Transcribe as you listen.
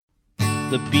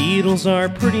The Beatles are a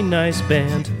pretty nice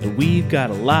band, and we've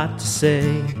got a lot to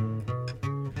say.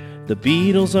 The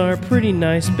Beatles are a pretty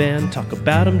nice band, talk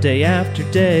about them day after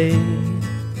day.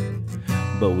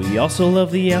 But we also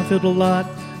love the outfield a lot,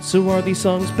 so are these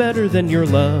songs better than your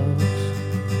love?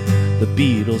 The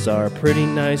Beatles are a pretty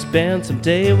nice band,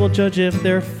 someday we'll judge if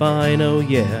they're fine, oh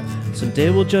yeah, someday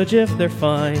we'll judge if they're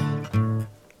fine.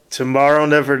 Tomorrow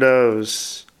Never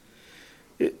Knows.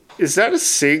 Is that a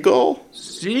seagull?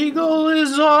 Seagull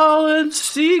is all and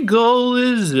seagull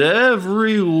is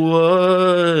everyone.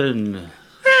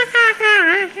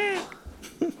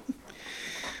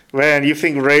 Man, you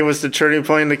think Rain was the turning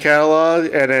point in the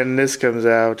catalog? And then this comes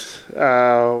out.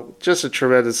 Just a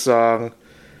tremendous song.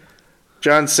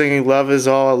 John singing Love Is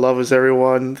All, Love Is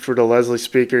Everyone through the Leslie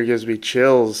speaker gives me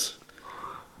chills.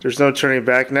 There's no turning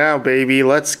back now, baby.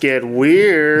 Let's get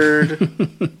weird.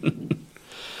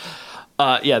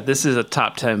 Yeah, this is a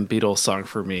top 10 Beatles song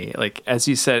for me. Like, as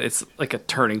you said, it's like a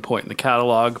turning point in the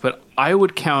catalog, but I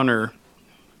would counter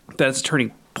that it's a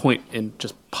turning point in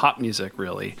just pop music,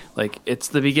 really. Like, it's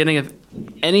the beginning of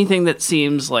anything that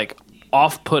seems like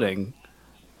off-putting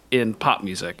in pop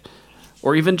music,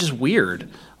 or even just weird.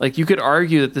 Like, you could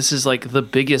argue that this is like the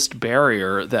biggest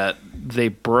barrier that they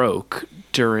broke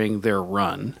during their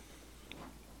run.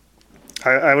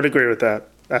 I would agree with that.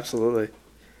 Absolutely.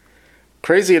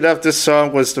 Crazy enough, this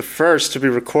song was the first to be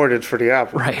recorded for the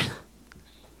album. Right.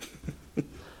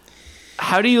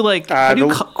 How do you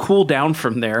cool down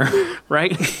from there,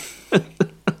 right?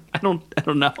 I don't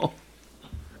know.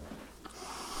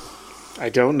 I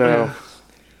don't know. Yeah.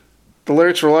 The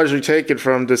lyrics were largely taken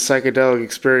from The Psychedelic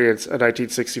Experience, a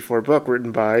 1964 book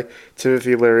written by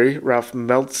Timothy Leary, Ralph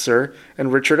Meltzer,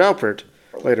 and Richard Alpert,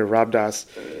 later Ram Dass,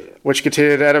 which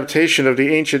contained an adaptation of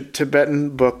the ancient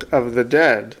Tibetan Book of the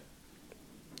Dead.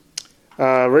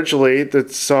 Originally, the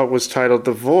song was titled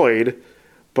The Void,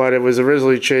 but it was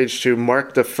originally changed to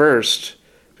Mark the First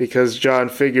because John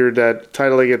figured that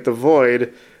titling it The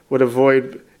Void would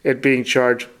avoid it being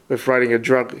charged with writing a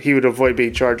drug. He would avoid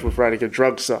being charged with writing a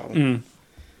drug song. Mm.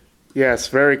 Yes,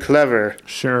 very clever.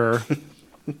 Sure.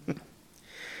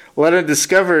 Lennon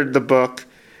discovered the book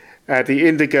at the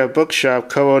Indica bookshop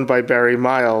co-owned by Barry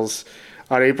Miles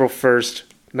on April 1st,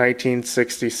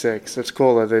 1966. It's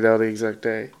cool that they know the exact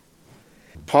day.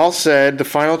 Paul said the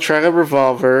final track of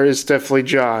Revolver is definitely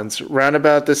John's. Round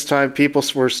about this time, people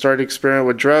were starting to experiment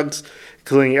with drugs,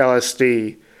 including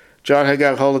LSD. John had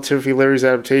got hold of Timothy Leary's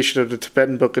adaptation of the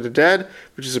Tibetan Book of the Dead,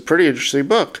 which is a pretty interesting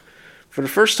book. For the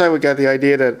first time, we got the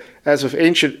idea that, as with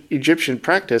ancient Egyptian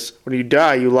practice, when you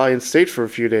die, you lie in state for a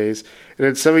few days, and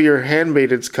then some of your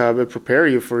handmaidens come and prepare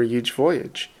you for a huge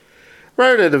voyage.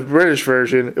 Rather than the British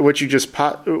version, in which you just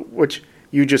pop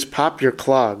your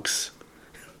clogs.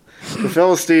 The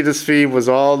Philistines theme was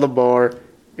all the more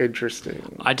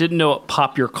interesting. I didn't know what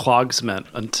pop your clogs meant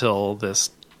until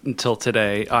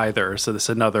today either. So this is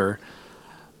another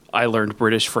I learned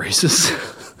British phrases.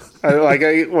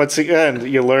 Once again,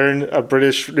 you learn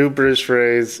new British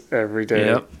phrase every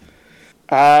day.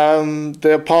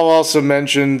 Yep. Paul also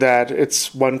mentioned that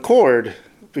it's one chord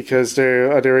because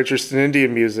they're interested in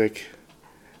Indian music.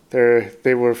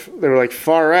 They were like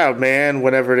far out, man,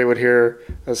 whenever they would hear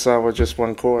a song with just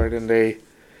one chord, and they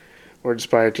were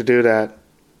inspired to do that.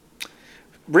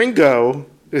 Ringo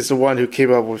is the one who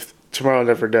came up with Tomorrow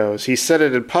Never Knows. He said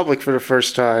it in public for the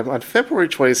first time on February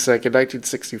 22nd,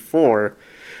 1964,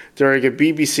 during a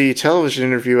BBC television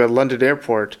interview at London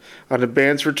Airport on the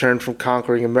band's return from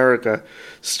conquering America.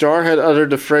 Starr had uttered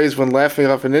the phrase when laughing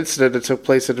off an incident that took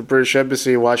place at the British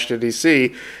Embassy in Washington,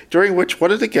 D.C., during which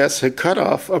one of the guests had cut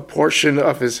off a portion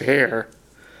of his hair.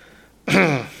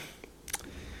 Yeah,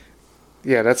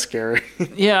 that's scary.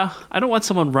 Yeah, I don't want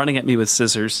someone running at me with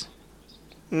scissors.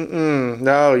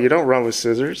 No, you don't run with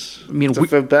scissors. I mean,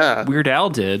 Weird Al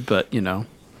did, but, you know.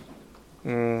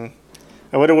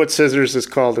 I wonder what scissors is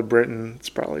called in Britain. It's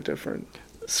probably different.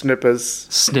 Snippers,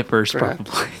 perhaps.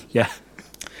 Probably. Yeah.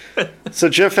 So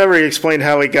Jeff Emery explained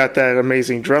how he got that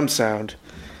amazing drum sound.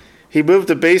 He moved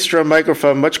the bass drum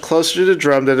microphone much closer to the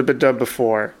drum than had been done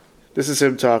before. This is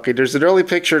him talking. There's an early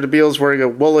picture of the Beatles wearing a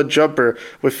woolen jumper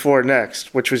with 4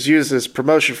 necks, which was used as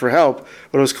promotion for Help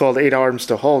when it was called 8 Arms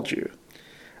to Hold You.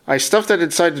 I stuffed that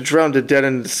inside the drum to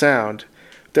deaden the sound.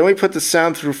 Then we put the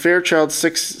sound through Fairchild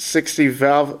 660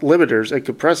 valve limiters and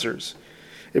compressors.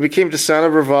 It became the sound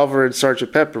of Revolver and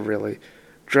Sgt. Pepper, really.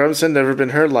 Drums had never been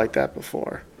heard like that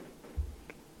before.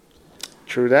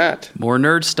 True that. More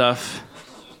nerd stuff.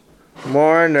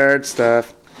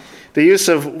 The use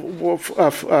of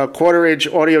quarter-inch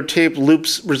audio tape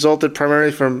loops resulted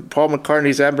primarily from Paul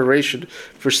McCartney's admiration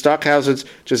for Stockhausen's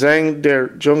Gesang der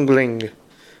Jungling,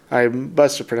 I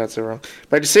must have pronounced it wrong.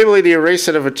 By disabling the erase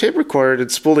set of a tape recorder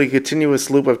and spooling a continuous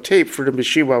loop of tape through the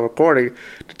machine while recording,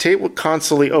 the tape would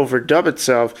constantly overdub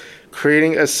itself,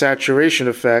 creating a saturation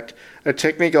effect, a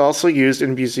technique also used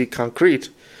in musique concrète.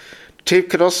 The tape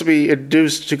could also be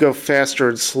induced to go faster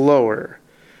and slower.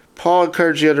 Paul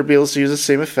encouraged the other Beatles to use the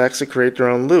same effects and create their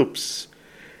own loops.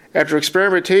 After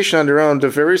experimentation on their own, the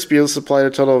various Beatles supplied a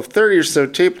total of 30 or so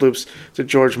tape loops to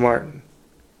George Martin.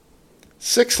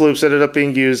 6 loops ended up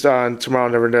being used on Tomorrow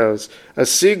Never Knows. A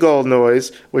seagull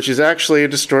noise, which is actually a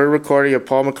distorted recording of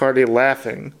Paul McCartney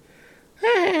laughing.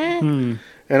 An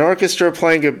orchestra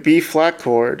playing a B-flat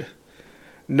chord.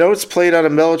 Notes played on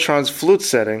a mellotron's flute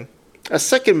setting. A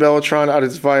second mellotron on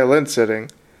its violin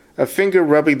setting. A finger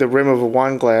rubbing the rim of a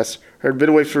wine glass, heard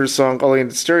midway through the song only in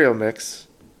the stereo mix.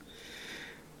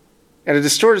 And a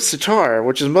distorted sitar,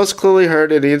 which is most clearly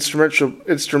heard in the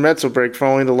instrumental break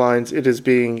following the lines, "It is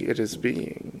being, it is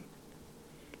being."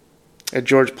 And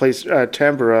George plays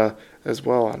tambura as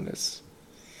well on this.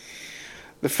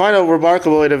 The final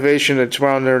remarkable innovation in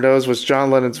Tomorrow Never Knows was John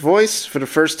Lennon's voice. For the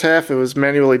first half, it was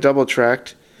manually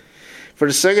double-tracked. For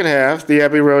the second half, the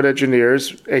Abbey Road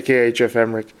engineers, a.k.a. Jeff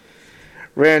Emmerich,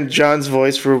 ran John's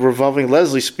voice through a revolving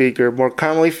Leslie speaker, more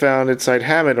commonly found inside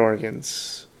Hammond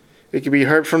organs. It can be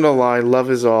heard from the line, "Love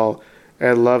is all,"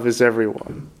 and "Love is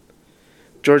everyone."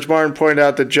 George Martin pointed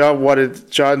out that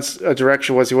John's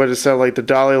direction was he wanted to sound like the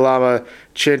Dalai Lama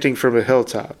chanting from a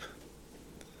hilltop.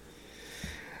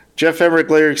 Jeff Emmerich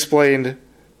later explained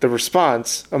the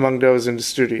response among those in the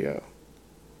studio.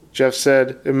 Jeff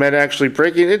said, "It meant actually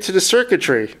breaking into the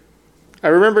circuitry. I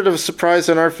remember the surprise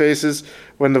on our faces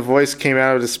when the voice came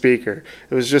out of the speaker.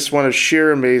 It was just one of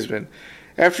sheer amazement.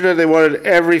 After that, they wanted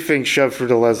everything shoved through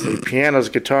the Leslie. Pianos,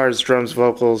 guitars, drums,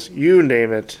 vocals, you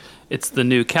name it." It's the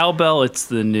new cowbell. It's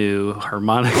the new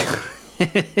harmonica.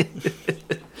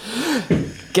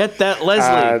 Get that,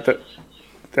 Leslie.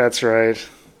 That's right.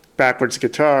 Backwards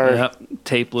guitar. Yep.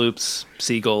 Tape loops,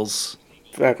 seagulls.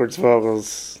 Backwards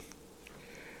vocals.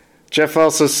 Jeff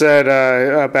also said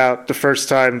about the first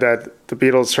time that the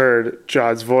Beatles heard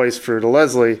John's voice through the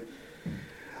Leslie,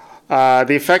 the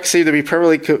effects seemed to be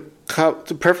perfectly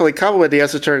complement the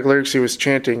esoteric lyrics he was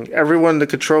chanting. Everyone in the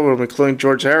control room, including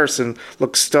George Harrison,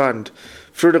 looked stunned.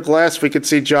 Through the glass, we could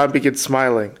see John begin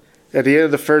smiling. At the end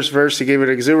of the first verse, he gave an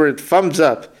exuberant thumbs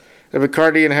up, and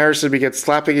McCartney and Harrison began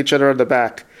slapping each other on the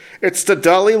back. "It's the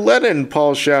Dolly Lennon!"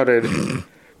 Paul shouted.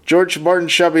 George Martin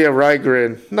shot me a wry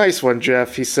grin. "Nice one,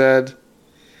 Jeff," he said.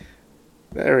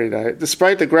 Very nice.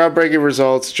 Despite the groundbreaking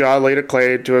results, John later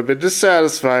claimed to have been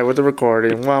dissatisfied with the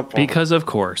recording. Womp womp. Because of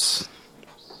course.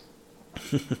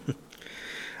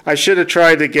 I should have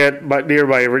tried to get near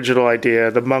my original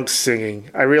idea, the monks singing.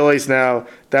 I realize now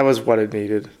that was what it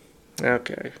needed.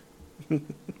 Okay.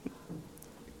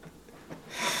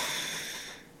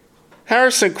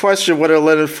 Harrison questioned whether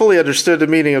Lennon fully understood the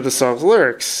meaning of the song's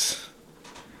lyrics.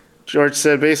 George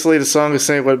said basically the song is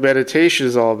saying what meditation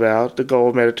is all about. The goal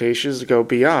of meditation is to go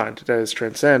beyond, that is,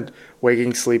 transcend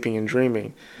waking, sleeping, and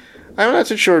dreaming. I'm not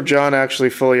too sure if John actually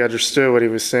fully understood what he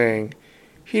was saying.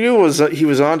 He knew he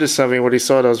was onto something when he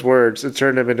saw those words and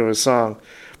turned them into a song.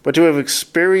 But to have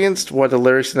experienced what the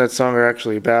lyrics in that song are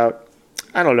actually about,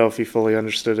 I don't know if he fully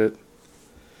understood it.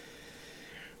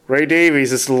 Ray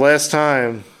Davies, it's the last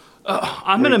time.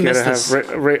 I'm going to miss this.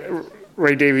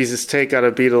 Ray Davies' take on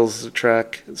a Beatles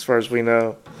track, as far as we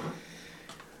know.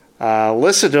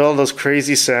 Listen to all those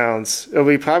crazy sounds. It'll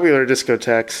be popular at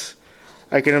discotheques.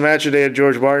 I can imagine they had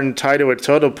George Martin tied to a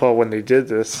totem pole when they did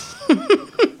this.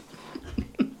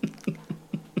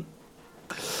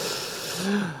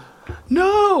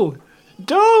 No!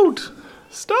 Don't!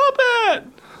 Stop it!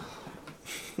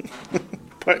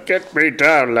 But get me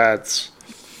down, lads.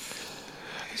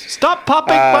 Stop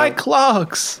popping my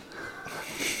clogs!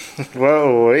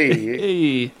 Whoa, hey.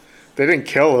 Hey. They didn't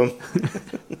kill him.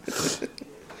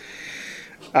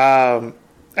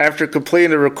 After completing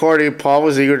the recording, Paul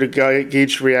was eager to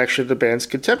gauge the reaction of the band's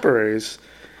contemporaries.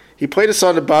 He played a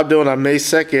song to Bob Dylan on May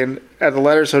 2nd at the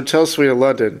latter's hotel suite in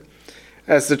London.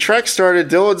 As the track started,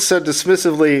 Dylan said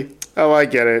dismissively, "Oh, I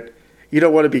get it. You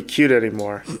don't want to be cute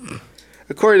anymore."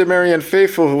 According to Marianne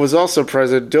Faithfull, who was also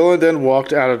present, Dylan then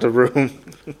walked out of the room.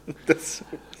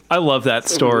 I love that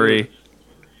story.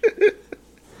 You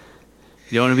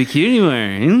don't want to be cute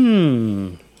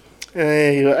anymore.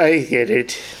 I get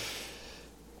it.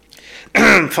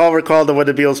 Paul recalled that when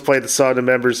the Beatles played the song to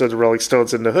members of the Rolling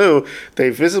Stones and The Who, they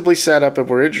visibly sat up and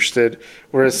were interested,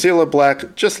 whereas Cilla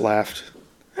Black just laughed.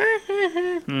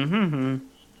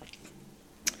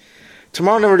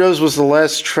 Tomorrow Never Knows was the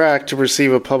last track to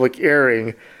receive a public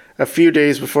airing a few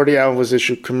days before the album was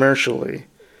issued commercially.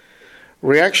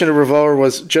 Reaction to Revolver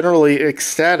was generally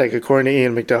ecstatic, according to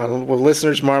Ian MacDonald, with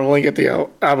listeners marveling at the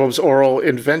album's oral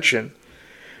invention.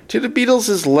 To the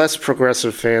Beatles' less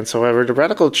progressive fans, however, the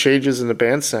radical changes in the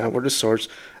band's sound were the source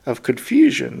of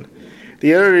confusion.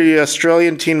 The editor of the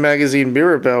Australian teen magazine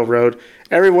Mirabelle wrote,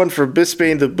 "Everyone from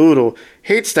Bisbane to Bootle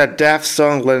hates that daft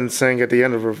song Lennon sang at the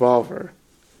end of Revolver."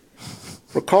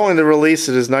 Recalling the release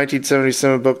of his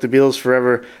 1977 book, The Beatles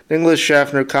Forever, Nicholas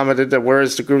Schaffner commented that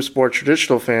whereas the group's more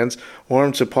traditional fans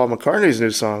warmed to Paul McCartney's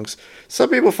new songs, some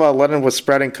people thought Lennon was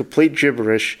spouting complete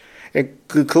gibberish and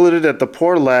concluded that the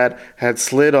poor lad had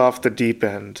slid off the deep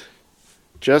end.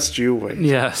 Just you wait.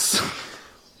 Yes.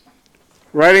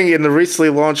 Writing in the recently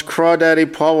launched Crawdaddy,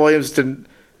 Paul Williams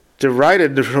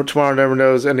derided Tomorrow Never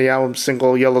Knows and the album's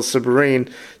single Yellow Submarine,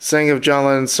 saying of John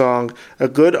Lennon's song, "A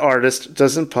good artist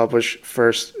doesn't publish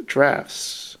first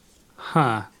drafts."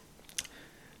 Huh.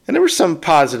 And there were some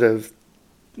positive,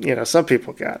 some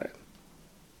people got it.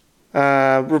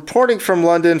 Reporting from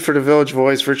London for the Village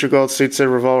Voice, Richard Goldstein said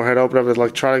Revolver had opened up with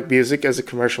electronic music as a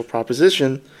commercial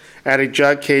proposition. Adding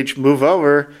John Cage, "Move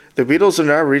Over," the Beatles are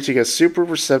now reaching a super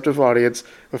receptive audience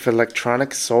with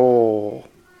electronic soul.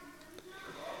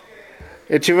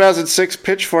 In 2006,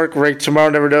 Pitchfork ranked Tomorrow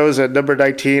Never Knows at number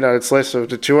 19 on its list of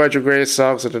the 200 greatest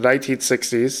songs of the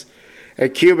 1960s,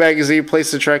 and Q Magazine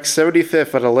placed the track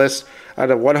 75th on the list of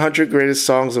the 100 greatest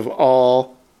songs of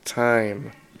all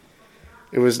time.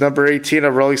 It was number 18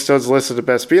 on Rolling Stone's list of the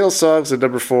best Beatles songs, and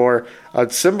number 4 on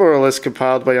similar lists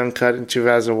compiled by Uncut in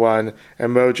 2001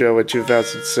 and Mojo in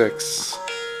 2006.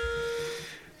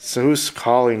 So who's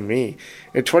calling me?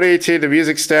 In 2018, the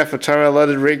music staff of Time Out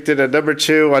London ranked it at number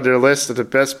 2 on their list of the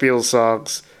best Beatles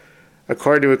songs.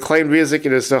 According to Acclaimed Music,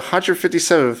 it is the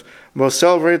 157th most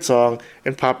celebrated song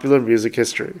in popular music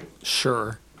history.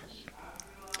 Sure.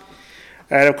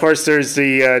 And of course, there's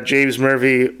the James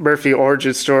Murphy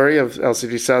origin story of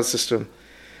LCD Sound System.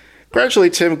 Gradually,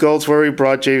 Tim Goldsworthy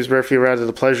brought James Murphy around to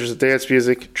the pleasures of dance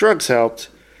music. Drugs helped.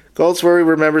 Goldsworthy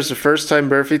remembers the first time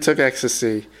Murphy took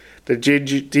ecstasy. The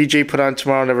DJ put on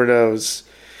Tomorrow Never Knows,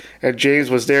 and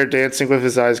James was there dancing with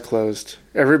his eyes closed.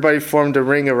 Everybody formed a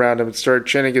ring around him and started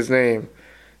chanting his name.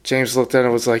 James looked at him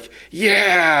and was like,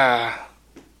 "Yeah!"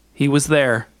 He was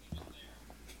there.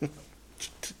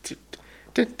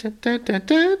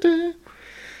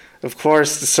 Of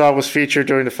course, the song was featured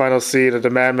during the final scene of the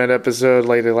Mad Men episode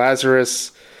Lady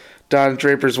Lazarus. Don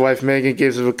Draper's wife Megan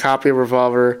gives him a copy of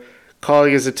Revolver,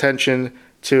 calling his attention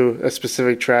to a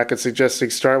specific track and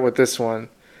suggesting start with this one.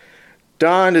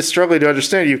 Don is struggling to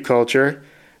understand youth culture.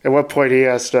 At one point he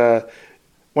asked,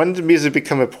 when did music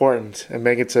become important? And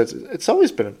Megan says, "It's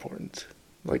always been important."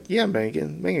 Like, yeah,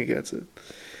 Megan gets it.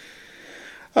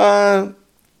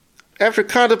 After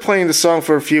contemplating the song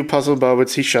for a few puzzled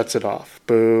moments, he shuts it off.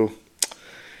 Boo.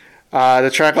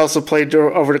 The track also played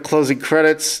over the closing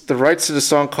credits. The rights to the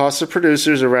song cost the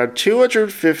producers around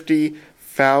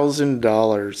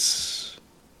 $250,000.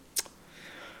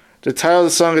 The title of the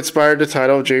song inspired the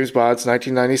title of James Bond's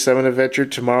 1997 adventure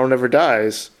Tomorrow Never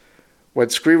Dies, when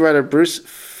screenwriter Bruce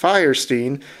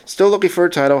Firestein, still looking for a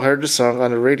title, heard the song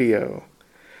on the radio.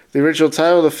 The original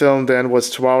title of the film then was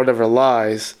Tomorrow Never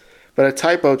Lies, but a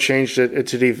typo changed it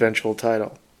into the eventual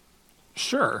title.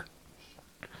 Sure.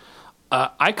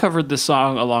 I covered this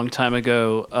song a long time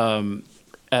ago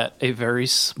at a very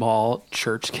small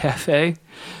church cafe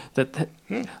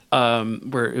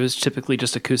where it was typically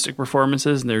just acoustic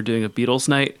performances, and they were doing a Beatles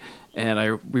night.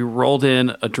 And we rolled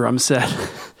in a drum set,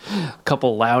 a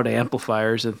couple loud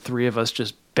amplifiers, and 3 of us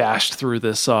just bashed through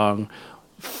this song,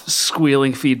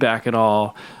 squealing feedback and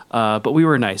all. But we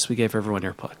were nice. We gave everyone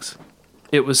earplugs.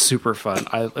 It was super fun.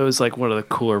 It was like one of the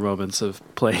cooler moments of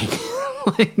playing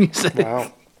music.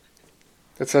 Wow.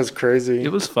 That sounds crazy.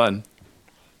 It was fun.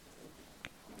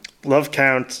 Love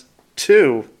Count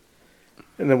 2.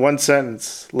 In the one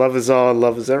sentence, love is all and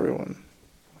love is everyone.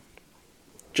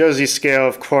 Josie Scale,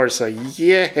 of course,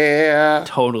 yeah.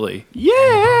 Totally.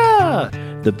 Yeah!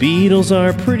 The Beatles are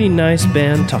a pretty nice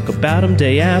band, talk about them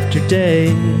day after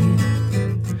day.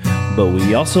 But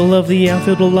we also love the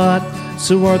outfield a lot,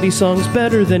 so are these songs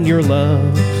better than your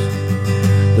love?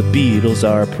 The Beatles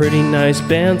are a pretty nice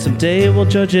band, someday we'll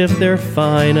judge if they're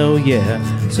fine, oh yeah,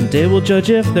 someday we'll judge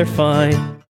if they're fine.